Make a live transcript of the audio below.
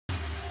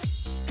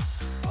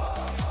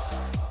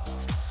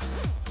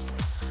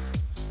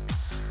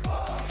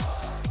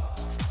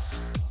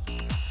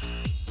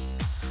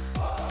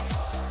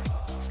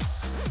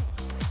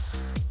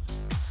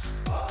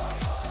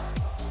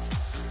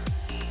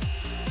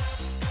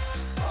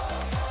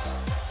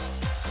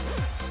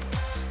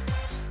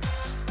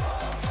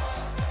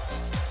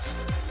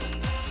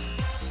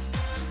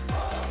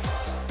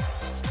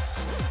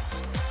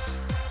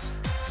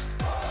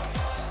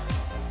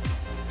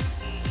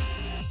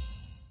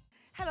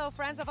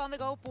Hello, friends of On The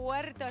Go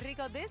Puerto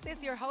Rico. This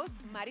is your host,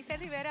 Maricel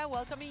Rivera,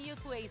 welcoming you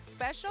to a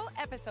special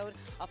episode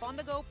of On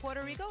The Go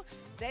Puerto Rico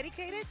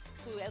dedicated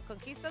to El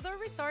Conquistador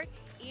Resort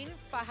in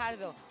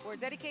Fajardo. We're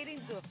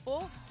dedicating the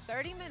full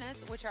 30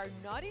 minutes, which are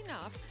not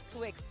enough,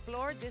 to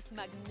explore this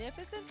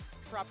magnificent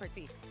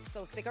property.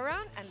 So stick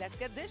around and let's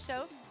get this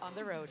show on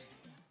the road.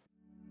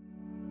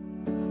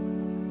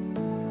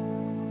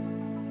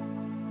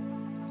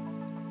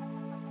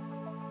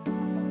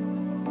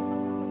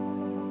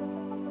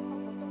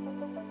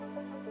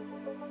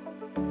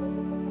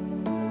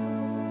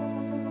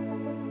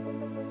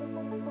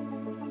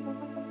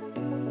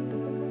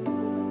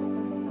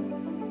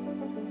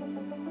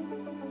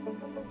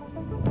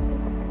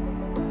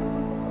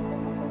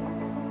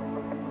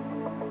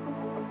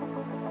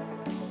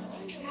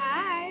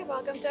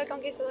 Welcome to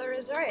Conquistador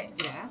Resort.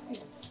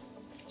 Gracias.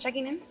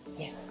 Checking in?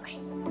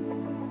 Yes.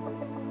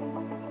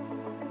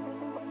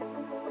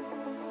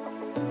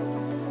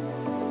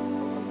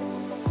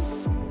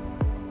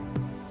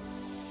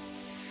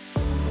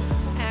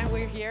 And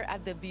we're here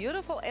at the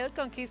beautiful El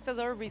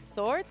Conquistador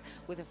Resort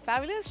with the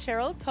fabulous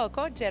Cheryl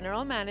Tocco,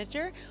 General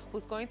Manager,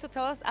 who's going to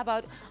tell us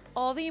about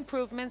all the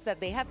improvements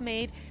that they have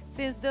made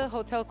since the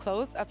hotel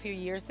closed a few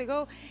years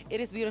ago. It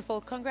is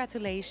beautiful.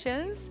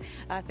 Congratulations.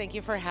 Thank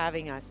you for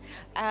having us.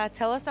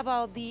 Tell us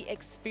about the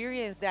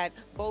experience that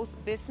both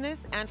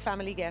business and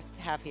family guests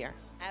have here.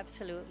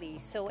 Absolutely.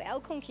 So El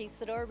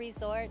Conquistador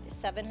Resort,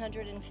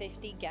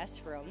 750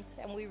 guest rooms,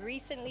 and we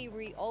recently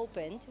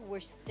reopened. We're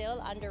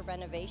still under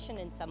renovation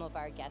in some of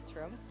our guest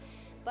rooms,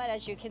 but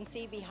as you can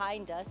see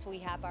behind us, we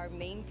have our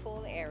main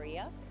pool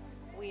area.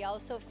 We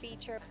also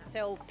feature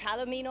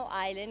Palomino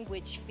Island,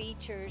 which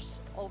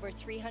features over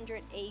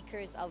 300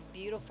 acres of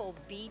beautiful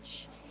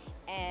beach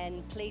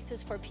and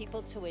places for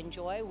people to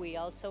enjoy. We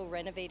also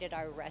renovated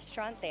our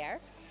restaurant there.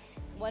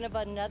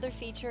 Another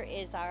feature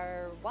is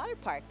our water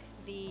park,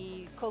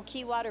 the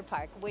Coquí Water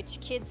Park, which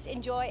kids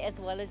enjoy as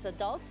well as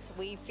adults.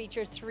 We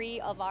feature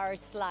 3 of our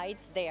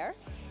slides there.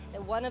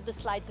 One of the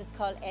slides is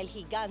called El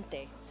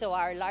Gigante, so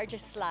our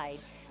largest slide,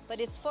 but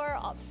it's for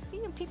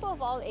people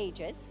of all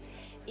ages.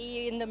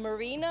 In the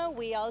marina,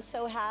 we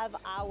also have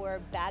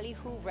our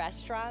Ballyhoo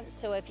restaurant,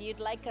 so if you'd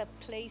like a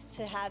place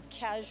to have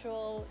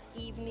casual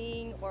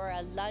evening or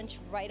a lunch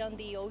right on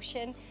the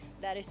ocean,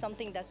 that is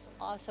something that's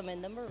awesome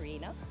in the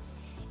marina.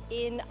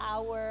 In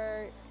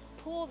our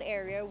pool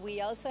area,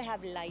 we also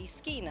have La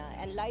Esquina,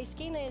 and La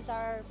Esquina is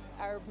our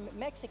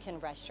Mexican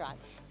restaurant.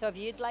 So if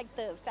you'd like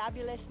the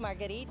fabulous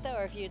margarita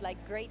or if you'd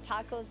like great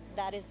tacos,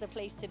 that is the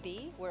place to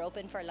be. We're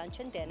open for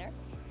lunch and dinner.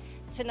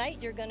 Tonight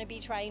you're going to be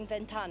trying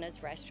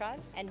Ventanas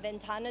restaurant, and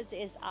Ventanas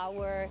is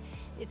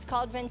it's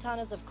called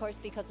Ventanas of course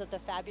because of the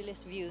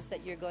fabulous views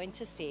that you're going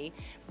to see,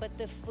 but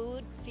the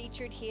food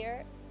featured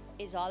here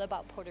is all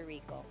about Puerto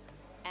Rico.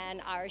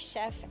 And our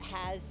chef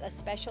has a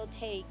special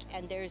take,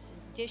 and there's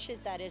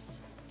dishes that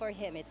is for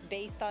him. It's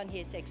based on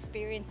his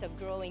experience of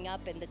growing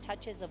up and the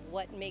touches of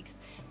what makes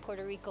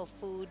Puerto Rico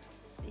food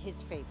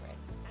his favorite.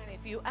 And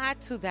if you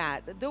add to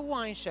that the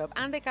wine shop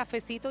and the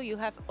cafecito, you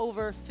have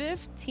over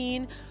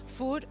 15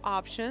 food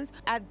options.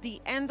 At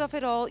the end of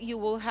it all, you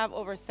will have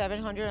over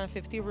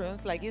 750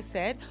 rooms, like you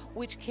said,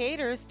 which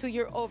caters to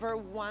your over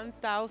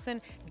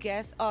 1,000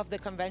 guests of the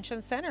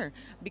convention center,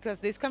 because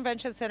this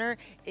convention center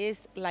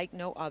is like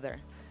no other.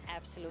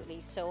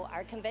 Absolutely. So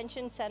our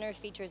convention center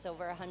features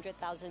over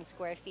 100,000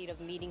 square feet of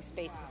meeting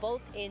space,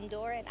 both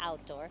indoor and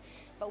outdoor.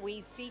 But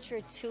we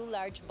feature 2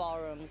 large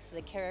ballrooms,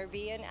 the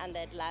Caribbean and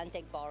the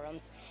Atlantic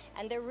ballrooms,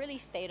 and they're really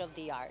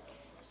state-of-the-art.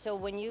 So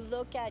when you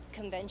look at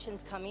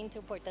conventions coming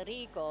to Puerto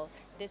Rico,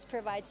 this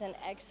provides an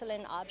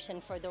excellent option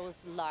for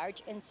those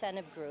large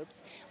incentive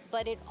groups,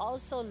 but it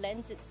also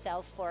lends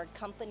itself for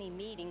company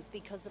meetings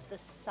because of the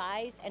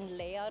size and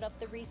layout of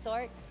the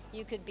resort.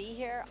 You could be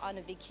here on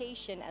a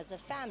vacation as a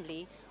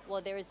family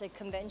while there is a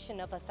convention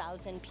of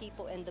 1,000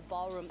 people in the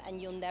ballroom, and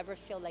you'll never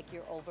feel like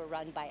you're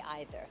overrun by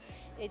either.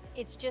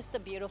 It's just a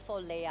beautiful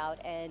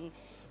layout, and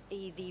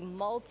the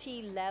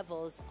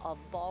multi-levels of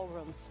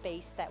ballroom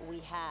space that we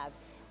have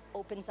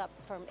opens up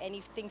from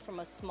anything from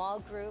a small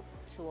group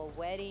to a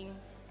wedding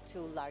to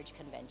large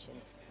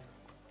conventions.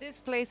 This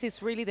place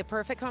is really the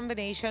perfect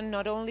combination,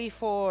 not only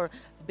for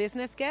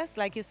business guests,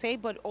 like you say,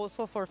 but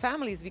also for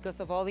families because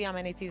of all the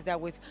amenities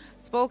that we've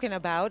spoken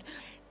about.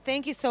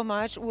 Thank you so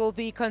much. We'll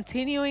be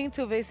continuing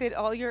to visit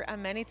all your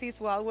amenities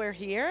while we're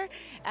here,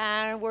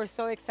 and we're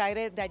so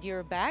excited that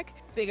you're back,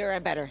 bigger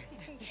and better.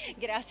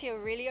 Gracias,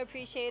 really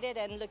appreciate it,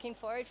 and looking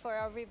forward for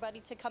everybody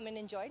to come in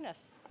and join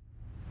us.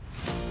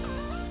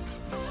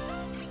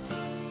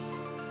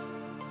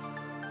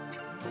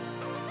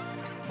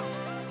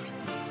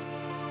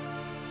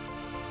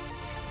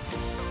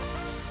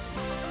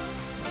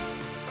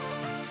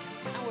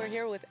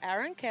 Here with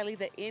Aaron Kelly,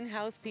 the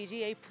in-house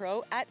PGA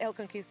Pro at El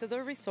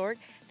Conquistador Resort.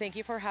 Thank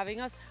you for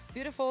having us.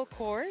 Beautiful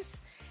course.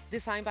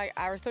 designed by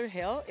Arthur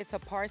Hill. It's a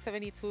par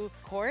 72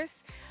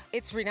 course.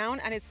 It's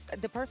renowned and it's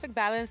the perfect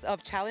balance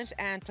of challenge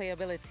and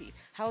playability.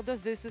 How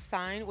does this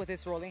design, with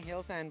its rolling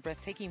hills and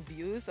breathtaking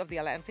views of the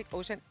Atlantic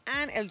Ocean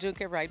and El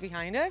Yunque right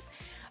behind us,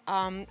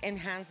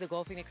 enhance the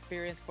golfing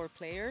experience for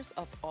players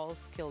of all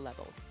skill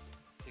levels?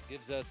 It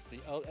gives us the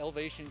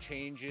elevation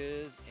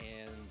changes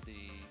and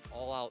the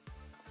all-out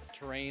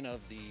terrain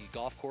of the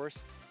golf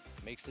course.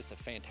 Makes this a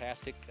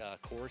fantastic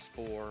course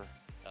for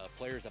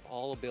players of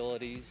all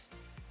abilities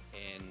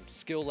and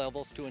skill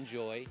levels to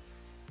enjoy.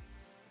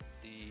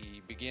 The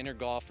beginner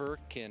golfer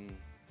can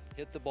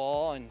hit the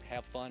ball and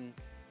have fun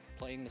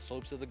playing the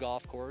slopes of the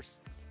golf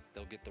course.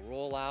 They'll get the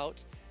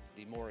rollout.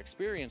 The more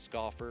experienced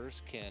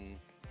golfers can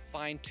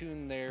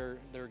fine-tune their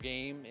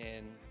game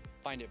and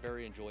find it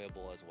very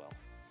enjoyable as well.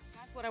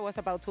 That's what I was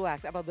about to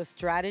ask about the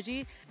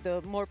strategy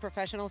the more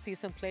professional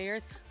seasoned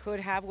players could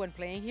have when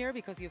playing here,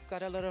 because you've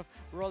got a lot of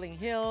rolling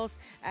hills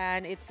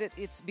and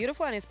it's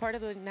beautiful and it's part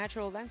of the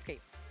natural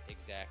landscape.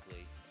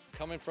 Exactly.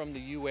 Coming from the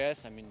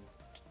U.S., I mean,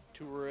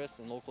 tourists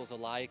and locals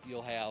alike,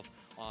 you'll have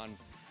on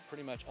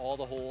pretty much all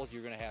the holes,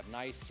 you're going to have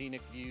nice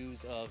scenic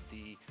views of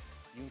the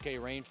Yunque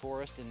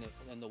rainforest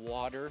and the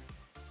water.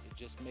 It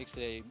just makes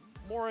it a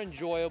more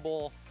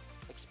enjoyable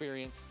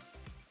experience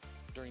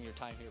during your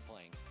time here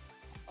playing.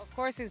 Of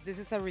course, this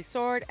is a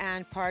resort,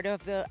 and part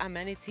of the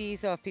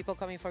amenities of people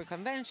coming for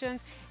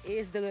conventions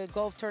is the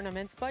golf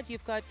tournaments, but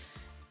you've got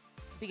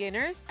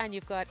beginners and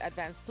you've got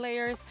advanced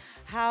players.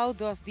 How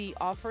does the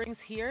offerings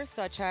here,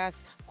 such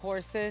as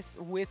courses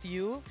with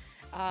you,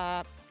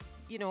 how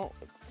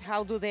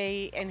do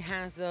they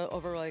enhance the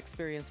overall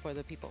experience for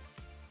the people?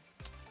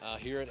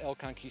 Here at El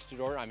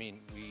Conquistador,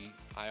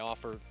 I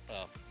offer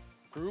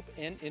group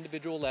and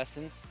individual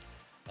lessons.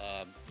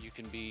 You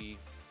can be,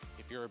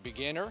 if you're a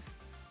beginner,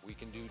 we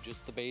can do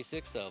just the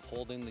basics of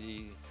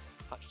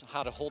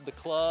how to hold the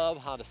club,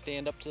 how to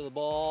stand up to the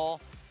ball,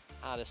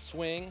 how to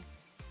swing.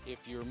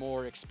 If you're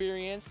more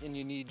experienced and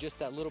you need just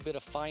that little bit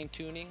of fine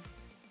tuning,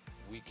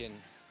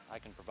 I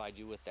can provide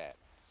you with that.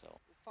 So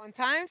fun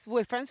times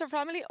with friends or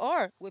family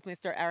or with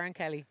Mr. Aaron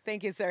Kelly.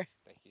 Thank you, sir.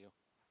 thank you.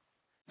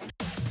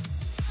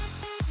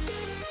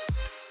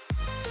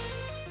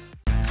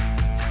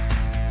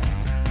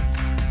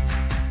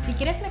 Si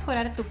quieres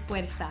mejorar tu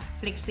fuerza,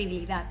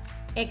 flexibilidad,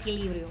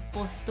 equilibrio,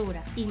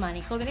 postura y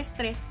manejo del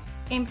estrés,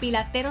 en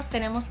Pilateros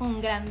tenemos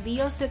un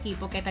grandioso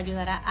equipo que te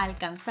ayudará a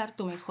alcanzar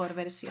tu mejor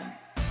versión.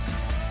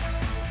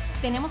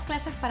 Tenemos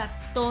clases para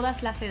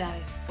todas las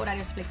edades,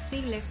 horarios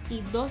flexibles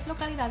y 2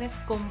 localidades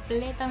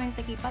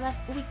completamente equipadas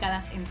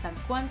ubicadas en San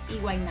Juan y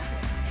Guaynabo.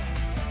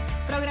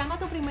 Programa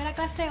tu primera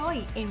clase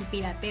hoy en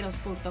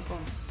pilateros.com.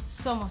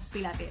 Somos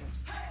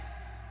Pilateros.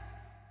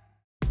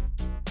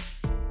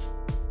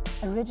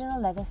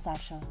 Original leather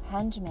satchel,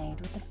 handmade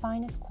with the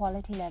finest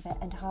quality leather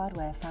and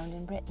hardware found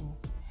in Britain.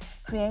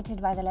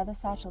 Created by the Leather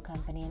Satchel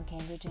Company in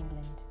Cambridge,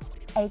 England.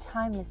 A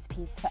timeless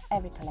piece for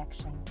every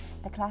collection,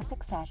 the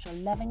classic satchel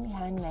lovingly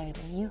handmade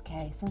in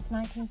UK since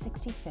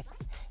 1966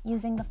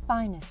 using the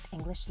finest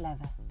English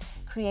leather.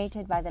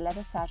 Created by the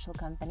Leather Satchel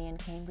Company in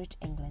Cambridge,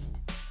 England.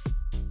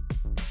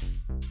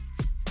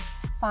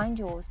 Find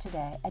yours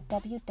today at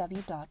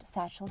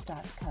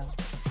www.satchel.co.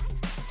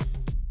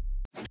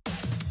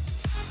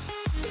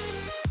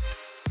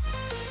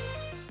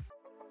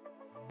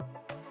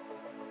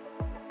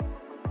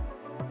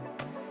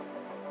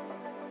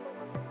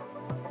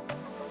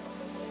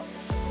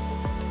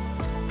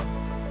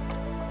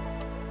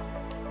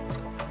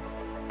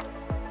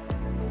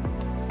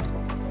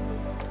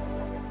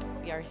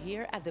 We are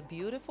here at the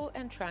beautiful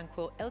and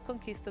tranquil El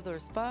Conquistador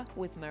Spa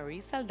with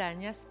Marie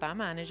Saldaña, Spa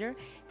Manager.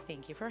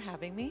 Thank you for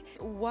having me.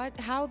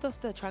 How does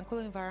the tranquil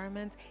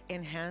environment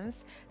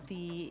enhance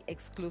the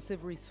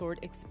exclusive resort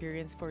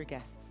experience for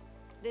guests?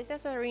 This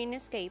is a serene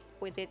escape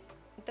with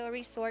the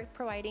resort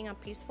providing a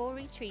peaceful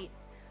retreat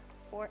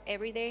for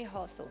everyday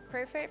hustle,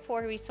 perfect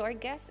for resort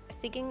guests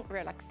seeking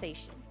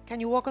relaxation. Can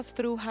you walk us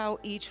through how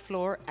each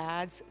floor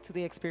adds to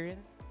the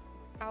experience?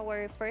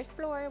 Our first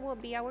floor will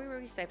be our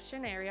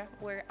reception area,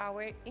 where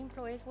our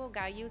employees will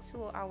guide you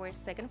to our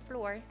second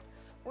floor,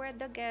 where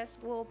the guests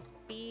will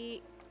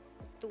be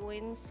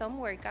doing some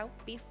workout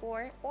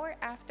before or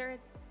after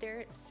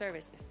their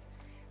services.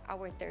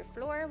 Our third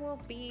floor will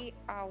be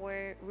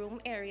our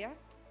room area,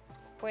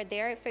 where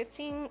there are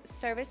 15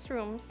 service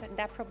rooms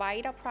that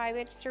provide a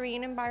private,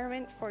 serene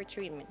environment for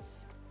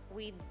treatments.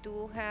 We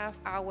do have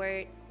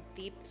our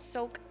deep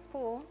soak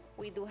pool.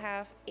 We do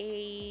have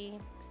a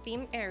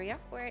steam area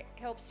where it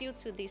helps you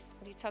to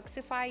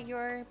detoxify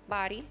your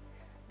body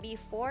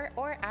before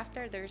or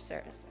after their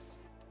services.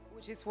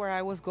 Which is where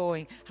I was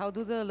going. How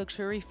do the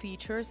luxury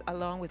features,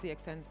 along with the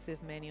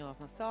extensive menu of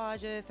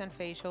massages and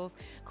facials,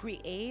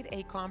 create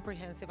a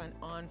comprehensive and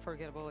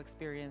unforgettable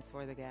experience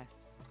for the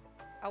guests?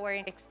 Our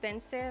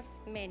extensive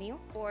menu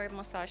for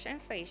massage and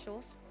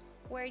facials,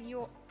 where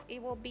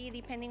it will be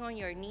depending on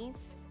your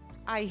needs.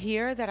 I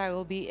hear that I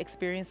will be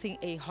experiencing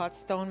a hot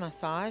stone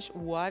massage.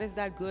 What is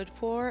that good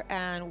for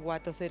and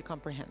what does it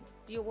comprehend?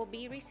 You will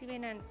be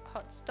receiving a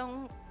hot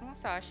stone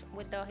massage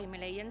with the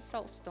Himalayan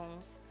salt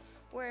stones,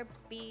 will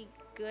be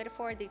good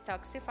for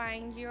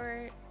detoxifying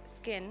your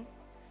skin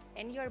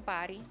and your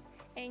body,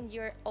 and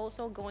you're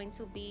also going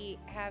to be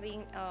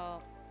having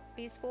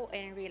peaceful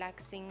and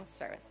relaxing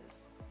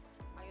services.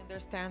 I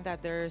understand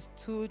that there's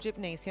 2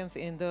 gymnasiums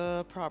in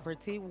the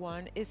property.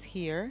 One is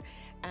here,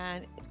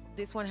 and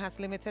this one has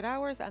limited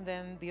hours, and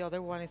then the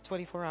other one is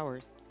 24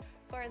 hours.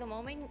 For the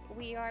moment,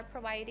 we are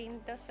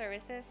providing the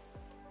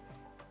services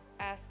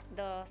as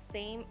the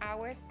same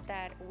hours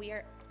that we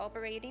are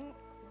operating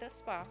the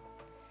spa.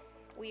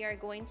 We are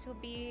going to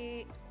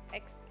be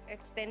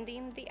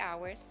extending the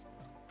hours,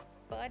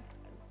 but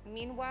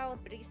meanwhile,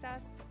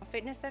 Brisa's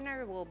Fitness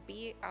Center will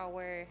be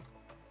our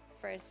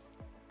first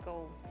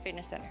go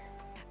fitness center.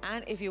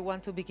 And if you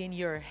want to begin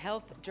your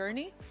health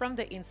journey from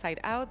the inside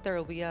out, there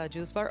will be a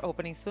juice bar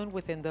opening soon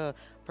within the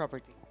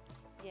property.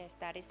 Yes,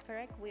 that is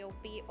correct. We'll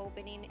be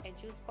opening a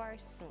juice bar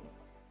soon.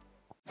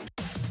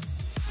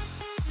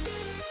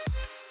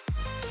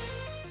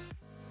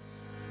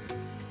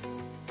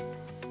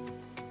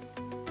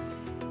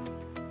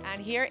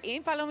 And here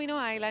in Palomino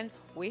Island,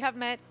 we have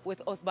met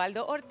with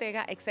Osvaldo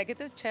Ortega,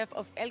 executive chef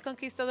of El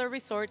Conquistador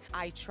Resort.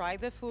 I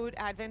tried the food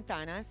at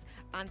Ventanas,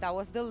 and that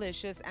was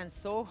delicious and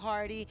so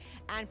hearty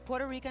and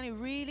Puerto Rican. It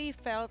really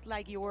felt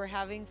like you were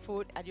having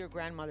food at your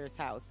grandmother's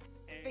house.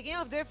 Speaking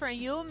of different,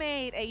 you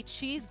made a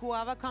cheese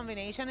guava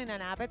combination in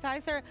an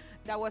appetizer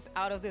that was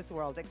out of this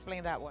world.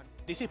 Explain that one.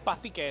 This is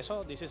pasti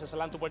queso. This is a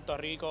slang to Puerto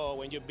Rico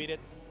when you beat it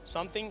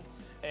something.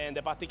 And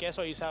the pasti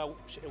queso is a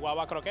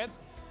guava croquette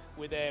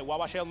with a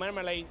guava shell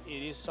marmalade.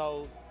 It is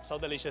so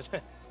delicious.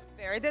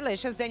 Very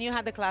delicious. Then you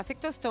had the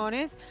classic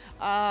tostones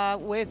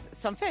with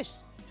some fish.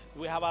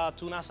 We have a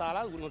tuna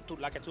salad,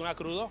 like a tuna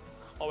crudo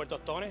over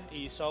tostones.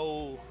 It's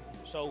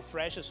so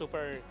fresh and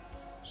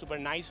super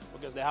nice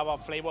because they have a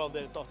flavor of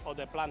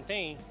the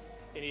plantain.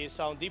 It is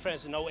some different.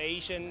 It's no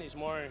Asian. It's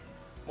more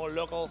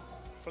local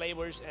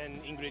flavors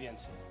and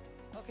ingredients.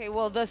 Okay,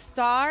 well, the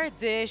star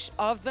dish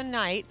of the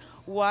night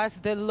was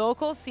the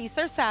local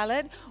Caesar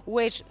salad,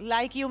 which,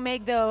 like you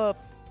make the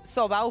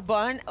sobao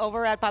bun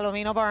over at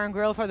Palomino Bar and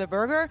Grill for the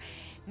burger,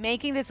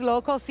 making this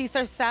local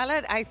Caesar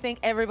salad, I think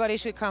everybody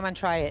should come and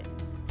try it.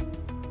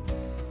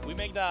 We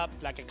make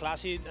like a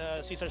classic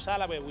Caesar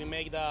salad, but we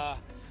make the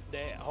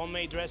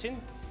homemade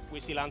dressing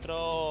with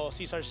cilantro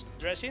Caesar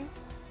dressing,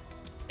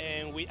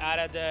 and we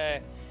added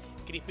the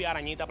crispy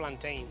arañita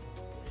plantain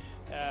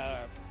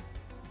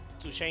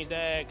to change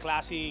the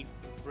classic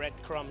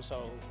breadcrumb.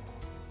 So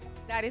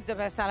that is the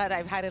best salad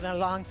I've had in a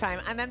long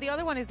time. And then the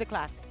other one is the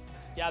classic.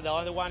 Yeah, the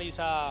other one is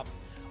a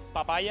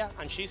papaya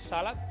and cheese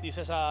salad. This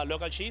is a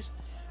local cheese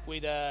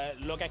with a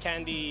local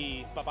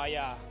candy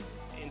papaya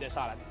in the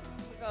salad.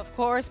 Of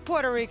course,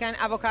 Puerto Rican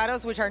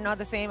avocados, which are not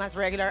the same as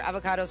regular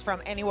avocados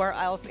from anywhere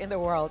else in the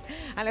world.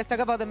 And let's talk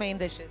about the main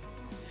dishes.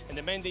 In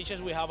the main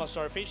dishes, we have a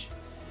swordfish,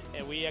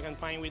 and we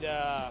accompany with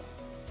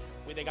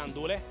the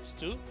gandule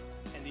stew.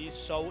 And this is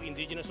so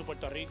indigenous to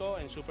Puerto Rico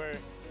and super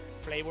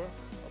flavor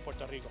of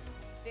Puerto Rico.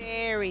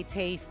 Very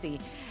tasty.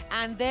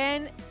 And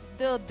then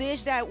the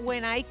dish that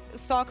when I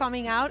saw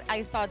coming out,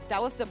 I thought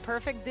that was the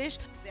perfect dish,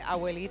 the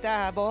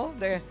abuelita bowl.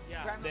 The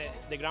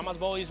grandma's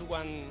bowl is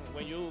when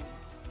you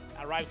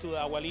arrive to the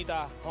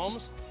abuelita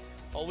homes,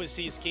 always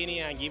see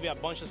skinny and give you a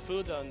bunch of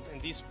food. And in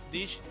this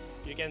dish,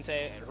 you can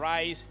take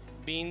rice,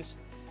 beans,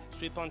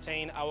 sweet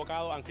plantain,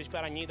 avocado, and crispy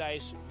arañita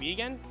is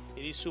vegan.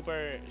 It is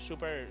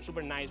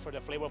super nice for the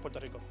flavor of Puerto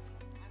Rico.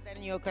 And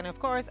then you can, of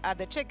course, add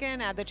the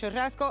chicken, add the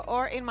churrasco,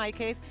 or in my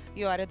case,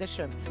 you added the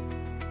shrimp.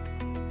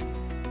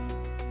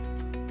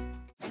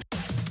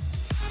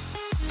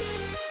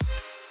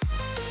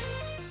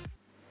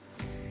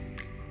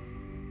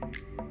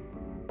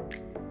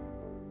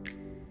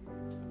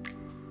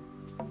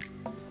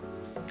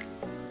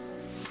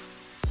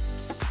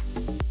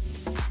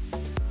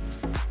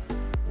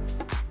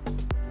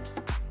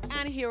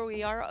 And here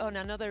we are on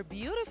another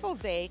beautiful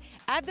day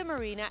at the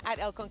marina at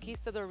El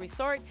Conquistador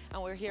Resort,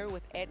 and we're here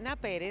with Edna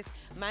Perez,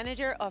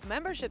 manager of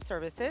membership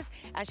services,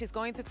 and she's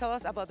going to tell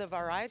us about the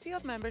variety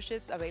of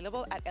memberships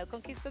available at El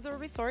Conquistador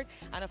Resort,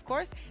 and of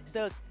course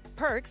the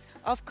perks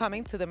of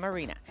coming to the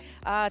marina.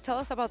 Tell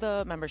us about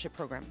the membership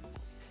program.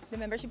 The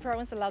membership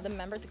programs allow the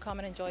member to come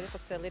and enjoy the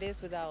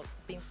facilities without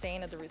being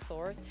staying at the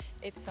resort.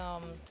 It's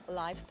a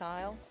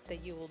lifestyle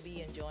that you will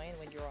be enjoying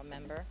when you're a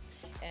member,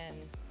 and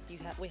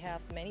we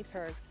have many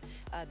perks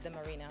at the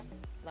marina.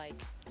 Like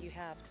you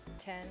have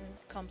 10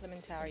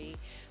 complimentary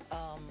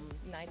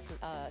night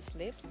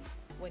slips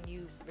when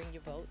you bring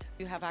your boat.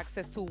 You have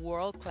access to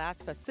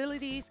world-class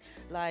facilities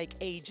like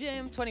a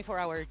gym,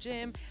 24-hour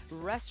gym,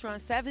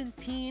 restaurant,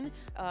 17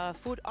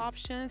 food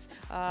options.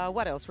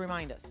 What else?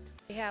 Remind us.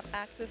 We have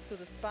access to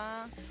the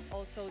spa,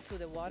 also to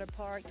the water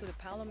park, to the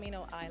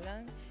Palomino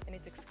Island, and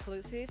it's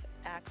exclusive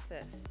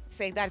access.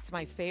 Say that's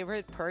my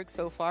favorite perk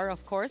so far,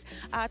 of course.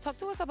 Talk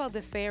to us about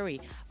the ferry.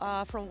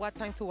 From what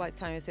time to what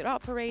time is it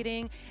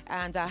operating,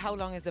 and how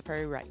long is the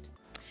ferry ride?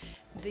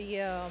 The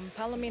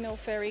Palomino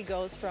ferry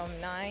goes from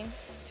 9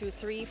 to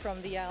 3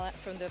 from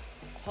the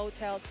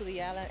hotel to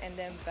the island and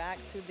then back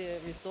to the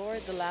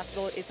resort. The last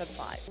boat is at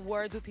 5.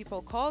 Where do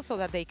people call so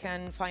that they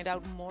can find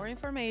out more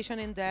information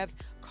in depth,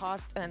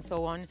 cost, and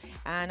so on,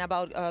 and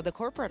about the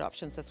corporate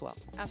options as well?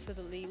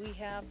 Absolutely. We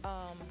have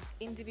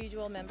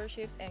individual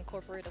memberships and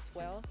corporate as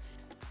well.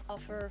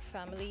 Offer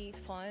family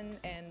fun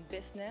and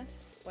business.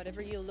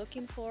 Whatever you're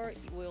looking for,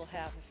 we'll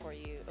have it for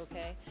you,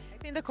 okay? I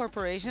think the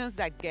corporations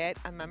that get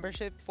a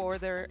membership for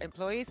their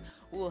employees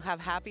will have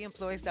happy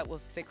employees that will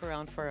stick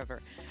around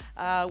forever.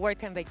 Where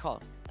can they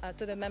call?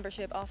 To the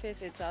membership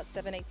office, it's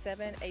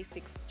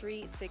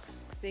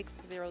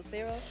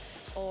 787-863-6600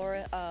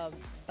 or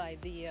by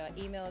the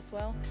email as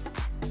well.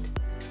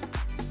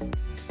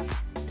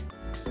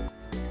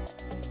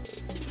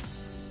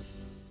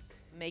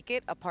 Make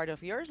it a part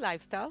of your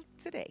lifestyle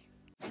today.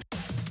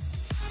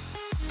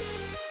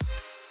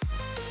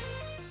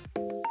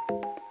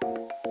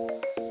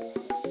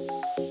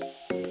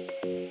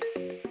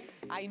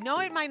 I know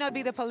it might not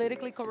be the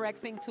politically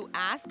correct thing to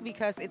ask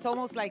because it's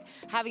almost like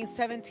having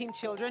 17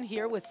 children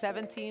here with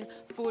 17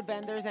 food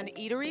vendors and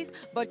eateries,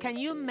 but can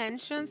you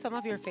mention some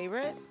of your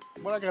favorite?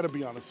 Well, I gotta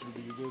be honest with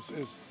you,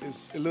 this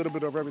is a little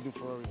bit of everything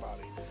for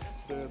everybody.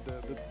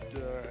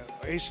 The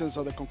essence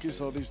of the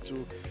Conquistador is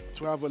to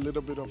have a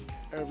little bit of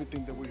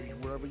everything that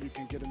wherever you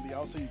can get in the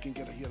outside, you can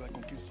get it here at the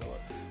Conquistador.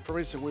 For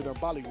instance, with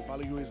Ballyhoo.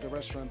 Ballyhoo is the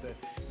restaurant that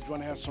if you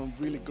want to have some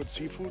really good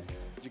seafood,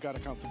 you got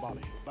to come to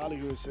Ballyhoo.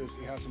 Ballyhoo it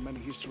has many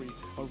history,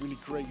 a really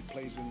great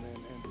place, and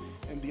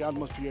the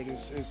atmosphere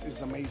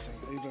is amazing.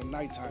 Even at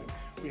nighttime,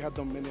 we have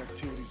done many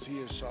activities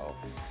here. So,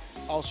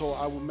 also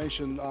I will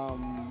mention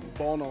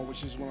Bono,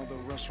 which is one of the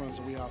restaurants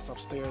that we have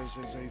upstairs.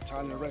 It's an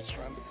Italian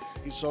restaurant.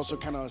 It's also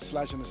kind of a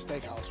slash in a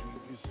steakhouse.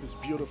 It's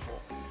beautiful.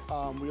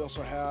 We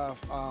also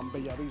have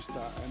Bella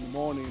Vista in the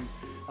morning.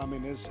 I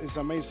mean, it's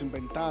amazing.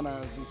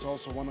 Ventanas is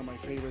also one of my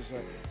favorites.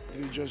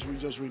 We just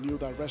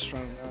renewed that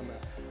restaurant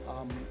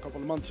a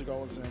couple of months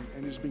ago,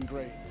 and it's been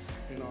great.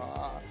 You know,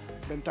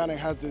 Ventana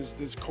has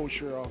this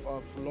culture of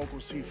local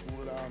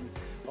seafood,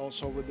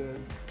 also with the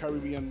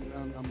Caribbean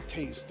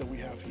taste that we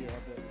have here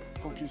at the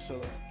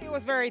Conquistador. It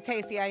was very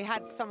tasty. I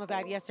had some of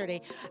that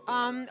yesterday.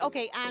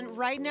 Okay, and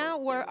right now,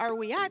 where are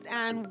we at,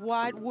 and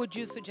what would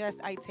you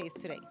suggest I taste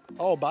today?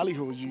 Oh,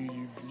 Ballyhoo,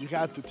 you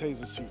got to taste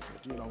the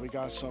seafood. You know, we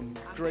got some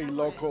great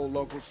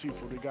local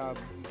seafood. We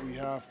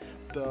have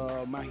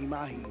the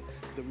mahi-mahi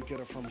that we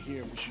get it from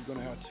here, which you're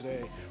gonna have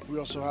today. We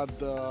also had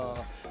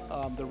the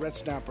red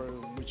snapper,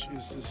 which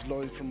is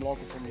loaded from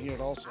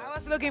here also. I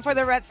was looking for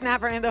the red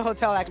snapper in the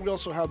hotel, actually. We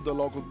also have the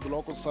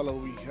local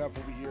salad we have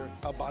over here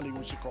at Ballyhoo,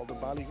 which is called the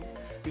Ballyhoo.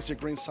 It's a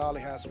green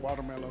salad, has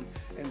watermelon,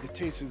 and the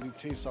taste is the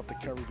taste of the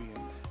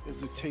Caribbean.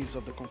 It's the taste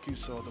of the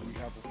Conquistador that we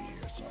have over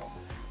here. So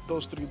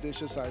those three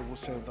dishes, I would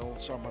say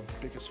those are my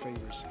biggest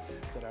favorites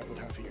that I would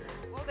have here.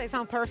 Well, they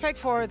sound perfect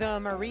for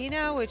the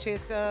marina, which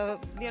is,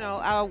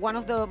 one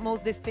of the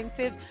most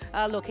distinctive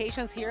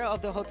locations here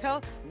of the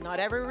hotel. Not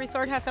every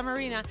resort has a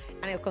marina,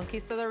 and El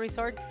Conquistador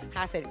Resort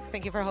has it.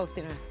 Thank you for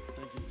hosting us.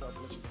 Thank you. It's our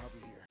pleasure to have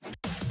you here.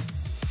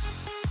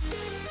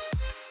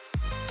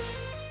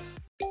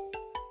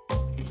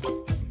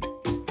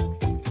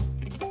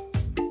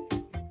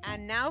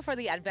 Now for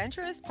the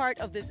adventurous part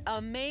of this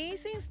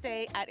amazing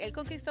stay at El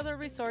Conquistador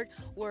Resort,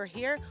 we're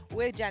here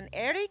with Jan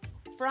Eric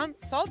from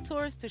Salt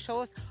Tours to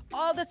show us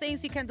all the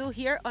things you can do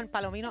here on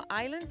Palomino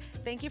Island.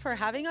 Thank you for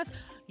having us.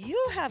 You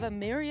have a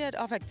myriad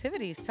of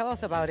activities. Tell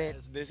us about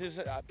it. This is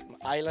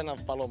island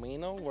of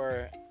Palomino,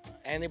 where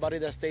anybody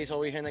that stays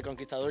over here in the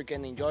Conquistador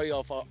can enjoy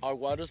of our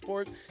water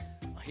sport.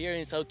 Here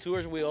in Salt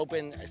Tours, we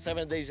open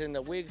 7 days in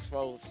the week,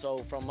 so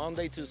from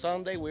Monday to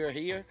Sunday, we're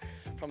here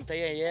from 10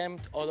 a.m.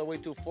 all the way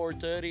to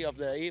 4:30 of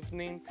the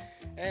evening.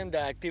 And the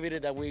activity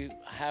that we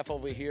have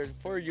over here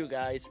for you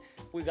guys,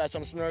 we got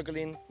some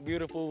snorkeling,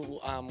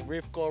 beautiful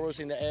reef corals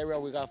in the area.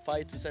 We got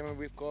 5 to 7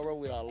 reef coral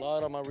with a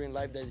lot of marine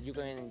life that you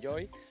can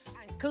enjoy.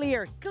 And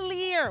clear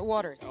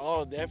waters.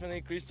 Oh,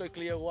 definitely crystal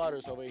clear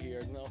waters over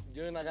here. No,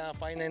 you're not gonna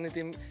find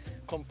anything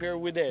compared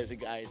with this,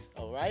 guys,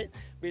 all right?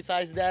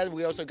 Besides that,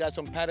 we also got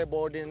some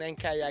paddleboarding and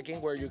kayaking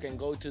where you can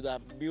go to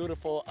the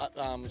beautiful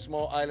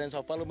small islands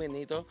of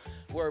Palominito,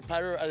 where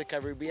Pirates of the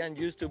Caribbean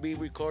used to be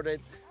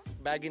recorded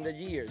back in the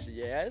years,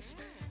 yes?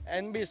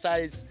 And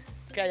besides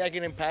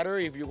kayaking and paddle,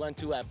 if you want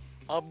to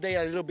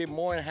update a little bit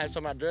more and have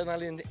some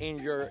adrenaline in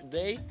your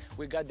day,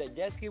 we got the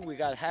jet ski, we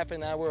got half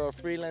an hour of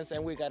freelance,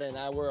 and we got an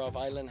hour of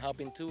island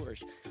hopping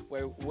tours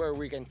where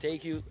we can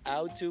take you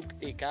out to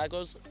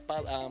Icacos,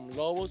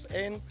 Lobos,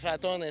 and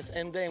Ratones,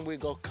 and then we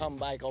come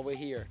back over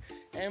here.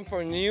 And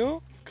for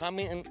new,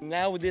 coming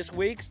now this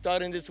week,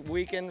 starting this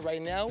weekend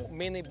right now,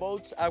 mini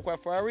boats, aqua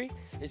ferry.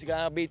 It's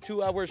gonna be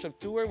 2 hours of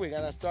tour. We're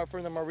gonna start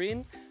from the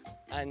marine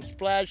and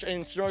splash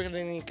and snorkel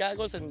in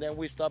Icacos, and then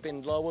we stop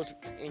in Lobos,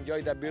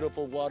 enjoy that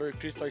beautiful water,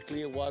 crystal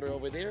clear water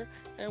over there,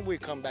 and we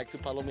come back to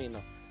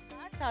Palomino.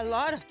 That's a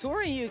lot of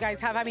touring you guys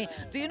have. I mean,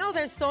 do you know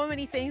there's so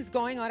many things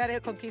going on at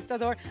El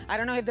Conquistador? I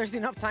don't know if there's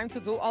enough time to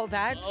do all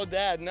that. Oh,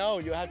 Dad, no.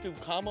 You have to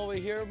come over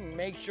here,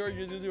 make sure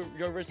you do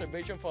your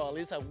reservation for at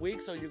least a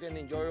week so you can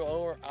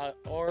enjoy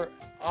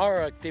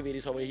our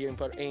activities over here in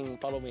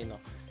Palomino.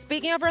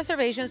 Speaking of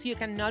reservations, you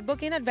cannot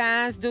book in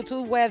advance due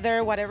to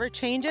weather, whatever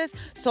changes.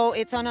 So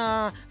it's on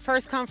a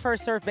first come,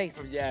 first served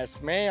basis.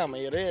 Yes, ma'am,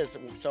 it is.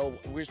 So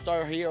we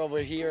start over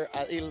here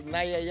at 9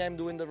 a.m.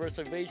 doing the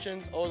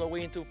reservations all the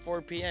way into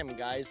 4 p.m.,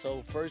 guys.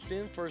 So first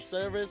in, first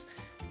service.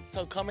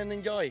 So come and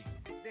enjoy.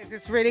 This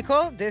is really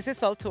cool. This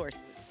is All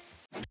Tours.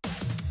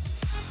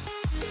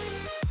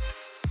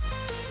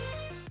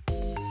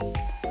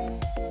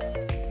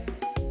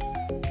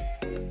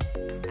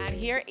 And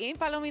here in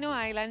Palomino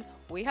Island,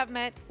 we have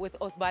met with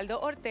Osvaldo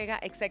Ortega,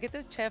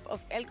 executive chef of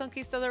El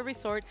Conquistador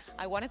Resort.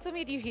 I wanted to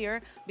meet you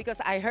here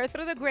because I heard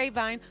through the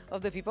grapevine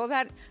of the people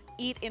that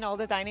eat in all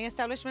the dining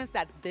establishments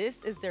that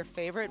this is their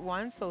favorite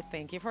one. So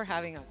thank you for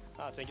having us.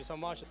 Thank you so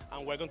much,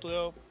 and welcome to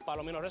the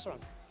Palomino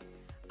restaurant.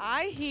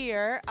 I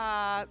hear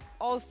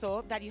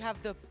also that you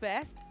have the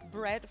best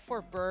bread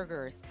for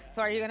burgers.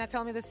 So are you gonna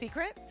tell me the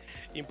secret?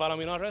 In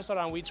Palomino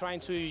restaurant, we're trying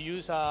to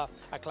use a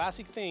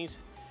classic things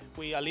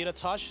with a little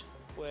touch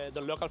with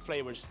the local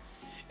flavors.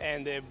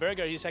 And the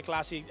burger is a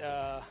classic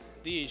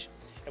dish,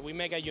 and we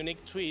make a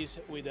unique twist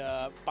with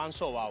pan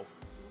sobao.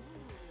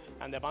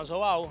 And the pan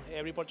sobao,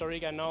 every Puerto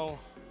Rican know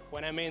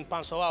when I mean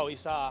pan sobao,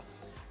 it's a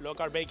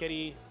local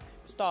bakery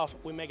stuff.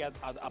 We make a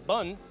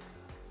bun,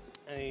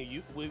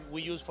 and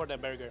we use for the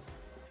burger.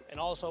 And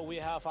also we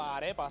have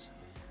arepas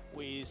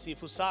with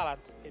seafood salad.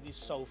 It is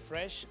so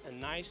fresh and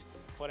nice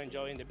for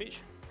enjoying the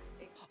beach.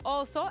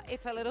 Also,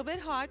 it's a little bit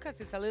hot because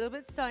it's a little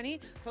bit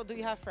sunny. So do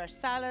you have fresh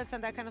salads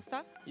and that kind of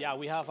stuff? Yeah,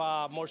 we have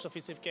a more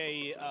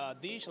sophisticated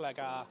dish like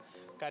a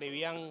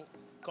Caribbean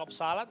Cobb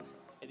salad.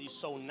 It is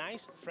so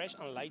nice, fresh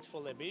and light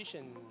for the beach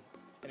and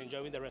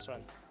enjoying the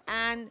restaurant.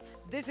 And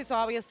this is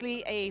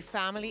obviously a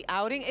family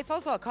outing. It's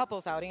also a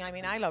couple's outing. I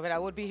mean, I love it. I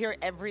would be here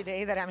every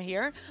day that I'm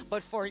here.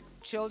 But for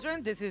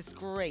children, this is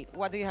great.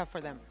 What do you have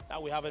for them?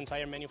 We have an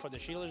entire menu for the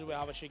children. We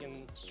have a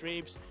chicken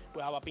strips.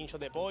 We have a pincho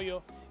de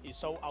pollo. It's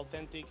so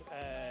authentic.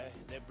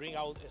 They bring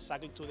out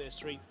exactly to the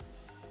street,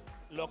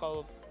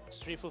 local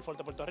street food for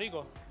Puerto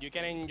Rico. You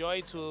can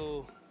enjoy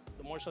to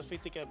the more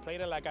sophisticated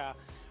platter like a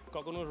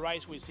coconut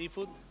rice with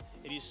seafood.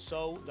 It is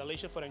so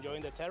delicious for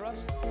enjoying the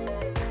terrace.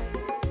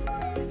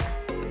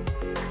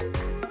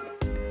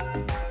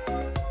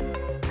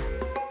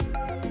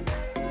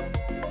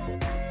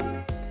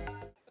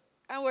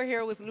 And we're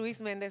here with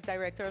Luis Mendez,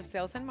 Director of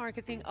Sales and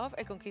Marketing of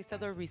El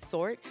Conquistador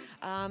Resort.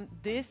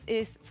 This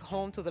is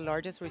home to the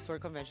largest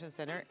resort convention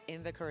center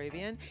in the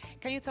Caribbean.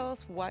 Can you tell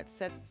us what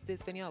sets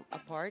this venue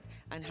apart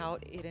and how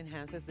it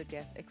enhances the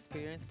guest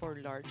experience for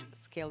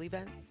large-scale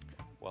events?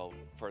 Well,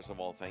 first of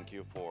all, thank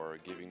you for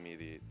giving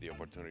me the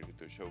opportunity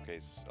to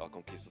showcase El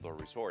Conquistador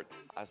Resort.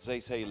 As they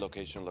say,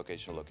 location,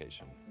 location,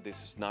 location.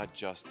 This is not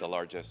just the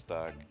largest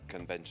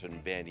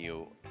convention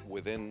venue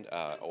within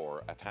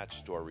or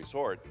attached to a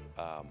resort,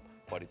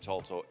 but it's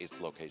also its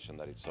location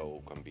that is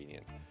so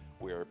convenient.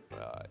 We're,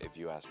 if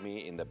you ask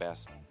me, in the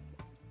best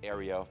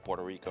area of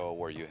Puerto Rico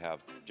where you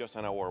have just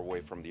an hour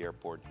away from the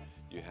airport,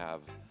 you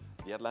have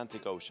the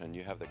Atlantic Ocean,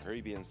 you have the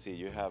Caribbean Sea,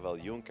 you have El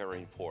Yunque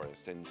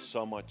Rainforest, and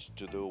so much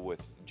to do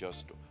with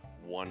just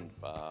one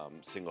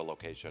single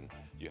location.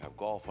 You have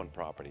golf on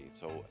property,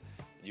 so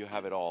you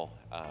have it all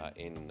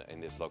in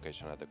this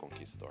location at the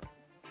Conquistador.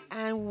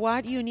 And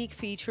what unique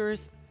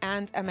features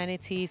and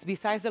amenities,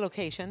 besides the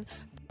location,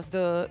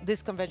 does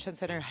this convention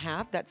center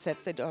have that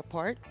sets it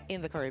apart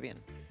in the Caribbean?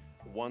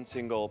 One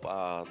single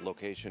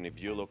location,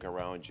 if you look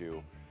around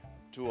you,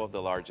 two of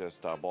the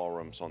largest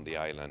ballrooms on the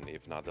island,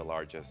 if not the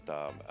largest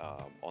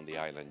on the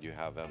island, you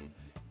have them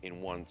in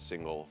one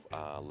single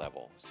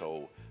level.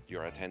 So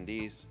your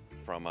attendees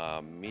from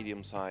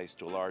medium-sized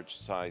to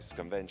large-sized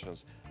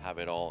conventions have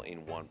it all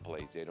in one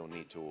place. They don't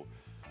need to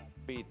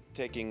be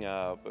taking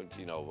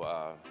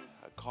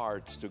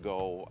cards to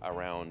go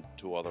around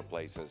to other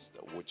places,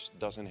 which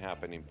doesn't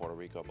happen in Puerto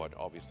Rico, but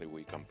obviously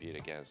we compete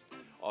against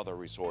other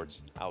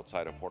resorts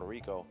outside of Puerto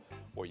Rico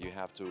where you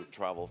have to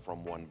travel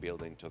from one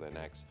building to the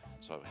next.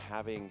 So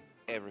having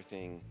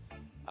everything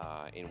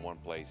in one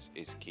place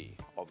is key.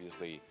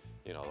 Obviously,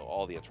 you know,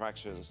 all the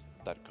attractions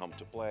that come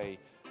to play,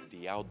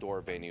 the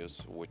outdoor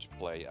venues which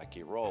play a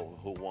key role.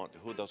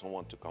 Who doesn't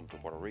want to come to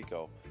Puerto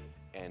Rico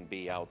and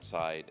be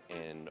outside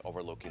and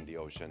overlooking the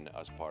ocean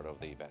as part of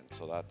the event?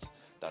 So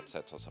that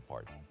sets us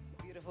apart.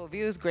 Beautiful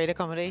views, great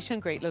accommodation,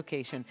 great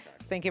location.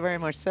 Thank you very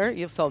much, sir.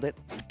 You've sold it.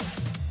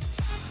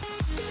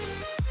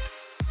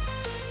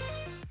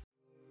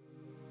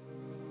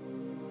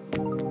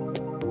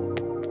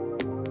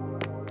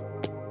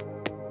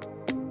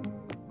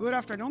 Good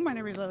afternoon, my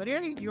name is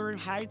Adriel. You're in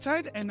High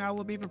Tide, and I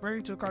will be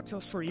preparing two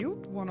cocktails for you.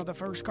 One of the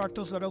first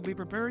cocktails that I'll be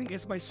preparing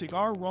is my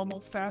cigar rum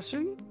old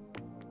fashioned.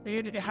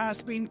 It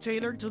has been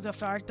tailored to the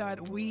fact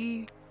that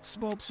we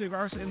smoked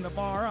cigars in the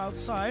bar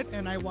outside,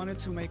 and I wanted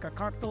to make a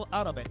cocktail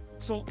out of it.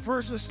 So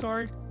first we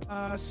start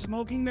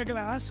smoking the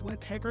glass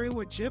with hickory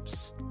wood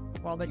chips.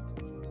 While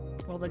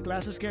the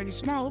glass is getting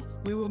smoked,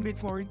 we will be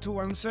pouring 2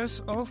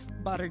 ounces of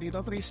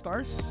Barrilito 3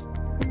 Stars.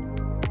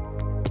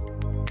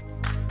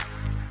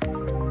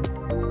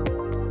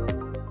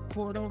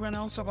 Quarter of an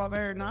ounce of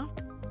Averna.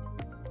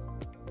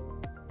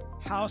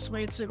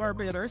 House-made cigar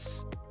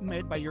bitters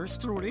made by yours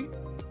truly.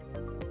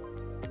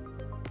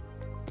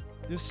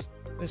 This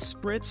a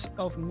spritz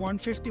of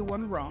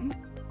 151 rum,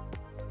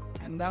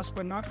 and last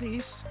but not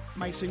least,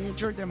 my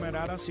signature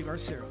Demerara cigar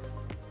syrup.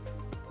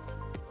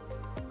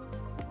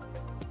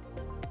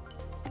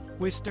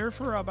 We stir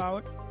for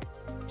about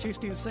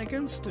 15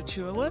 seconds to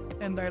chill it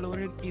and dilute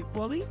it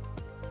equally.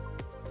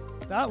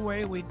 That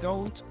way we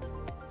don't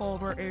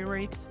over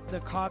aerate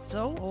the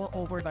cocktail or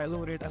over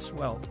dilute it as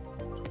well.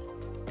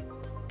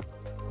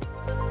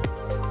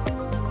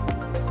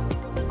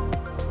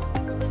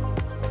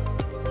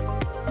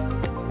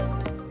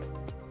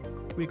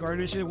 We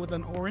garnish it with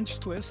an orange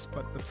twist,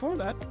 but before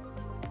that,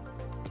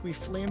 we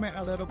flame it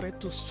a little bit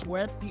to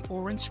sweat the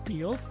orange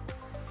peel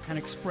and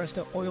express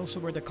the oils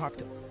over the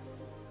cocktail.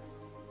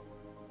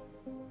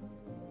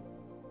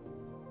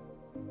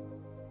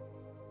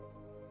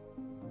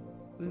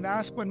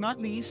 Last but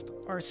not least,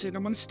 our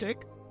cinnamon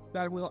stick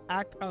that will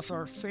act as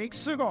our fake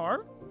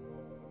cigar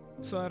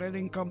so that it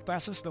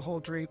encompasses the whole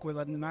drink with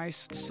a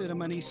nice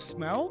cinnamony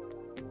smell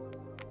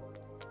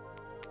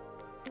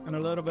and a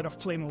little bit of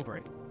flame over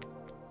it.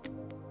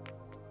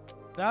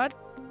 That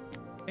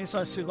is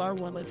our cigar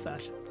wallet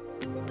fashion.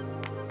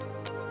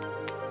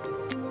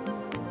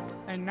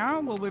 And now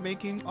we'll be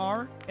making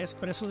our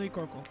espresso de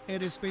coco.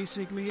 It is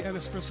basically an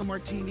espresso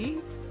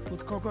martini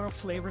with coconut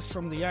flavors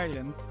from the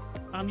island.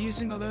 I'm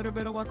using a little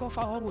bit of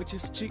alcohol, which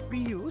is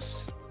chickpea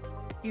juice,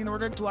 in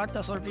order to act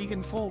as our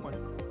vegan forward.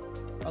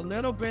 A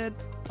little bit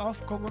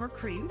of coconut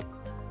cream,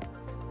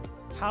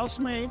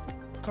 house-made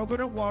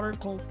coconut water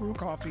cold brew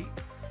coffee,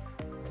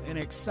 an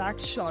exact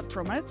shot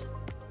from it,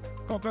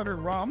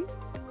 coconut rum.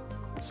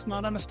 It's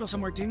not an espresso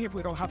martini if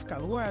we don't have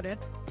Kahlua at it.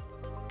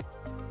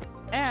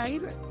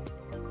 And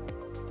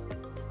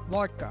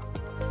vodka.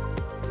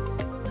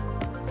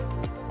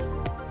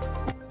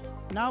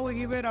 Now we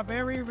give it a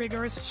very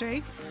rigorous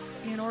shake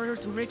in order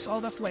to mix all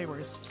the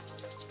flavors.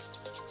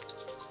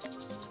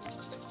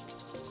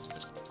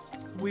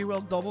 We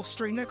will double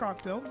strain the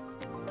cocktail.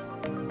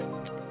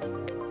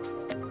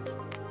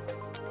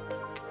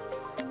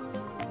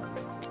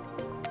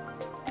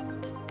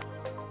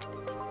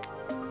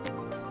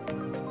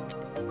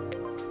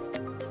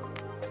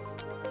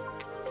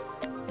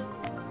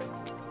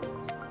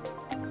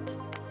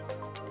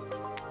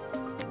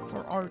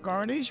 For our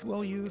garnish,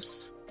 we'll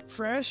use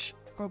fresh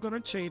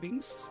coconut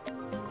shavings.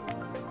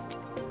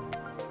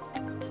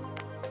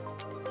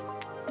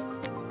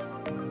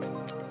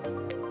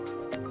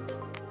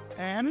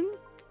 And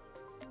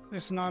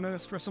it's not an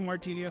espresso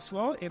martini as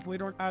well if we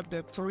don't add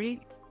the 3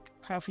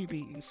 coffee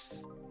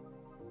beans.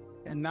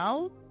 And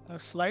now a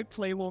slight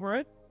flame over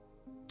it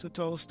to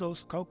toast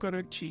those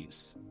coconut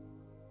cheese.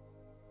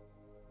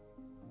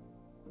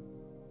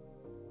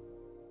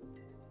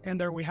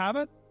 And there we have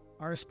it,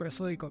 our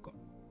espresso de coco.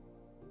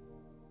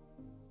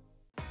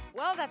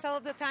 Well, that's all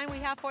the time we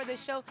have for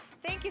this show.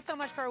 Thank you so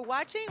much for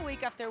watching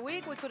week after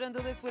week. We couldn't do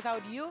this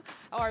without you,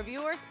 our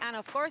viewers, and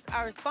of course,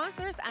 our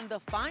sponsors and the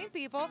fine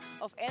people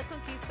of El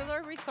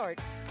Conquistador Resort.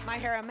 My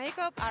hair and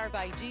makeup are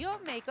by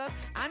Gio Makeup,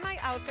 and my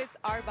outfits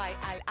are by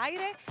Al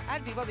Aire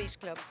at Vivo Beach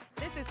Club.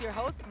 This is your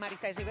host,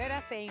 Marisa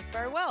Rivera, saying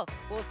farewell.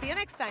 We'll see you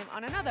next time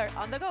on another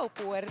On The Go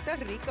Puerto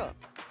Rico.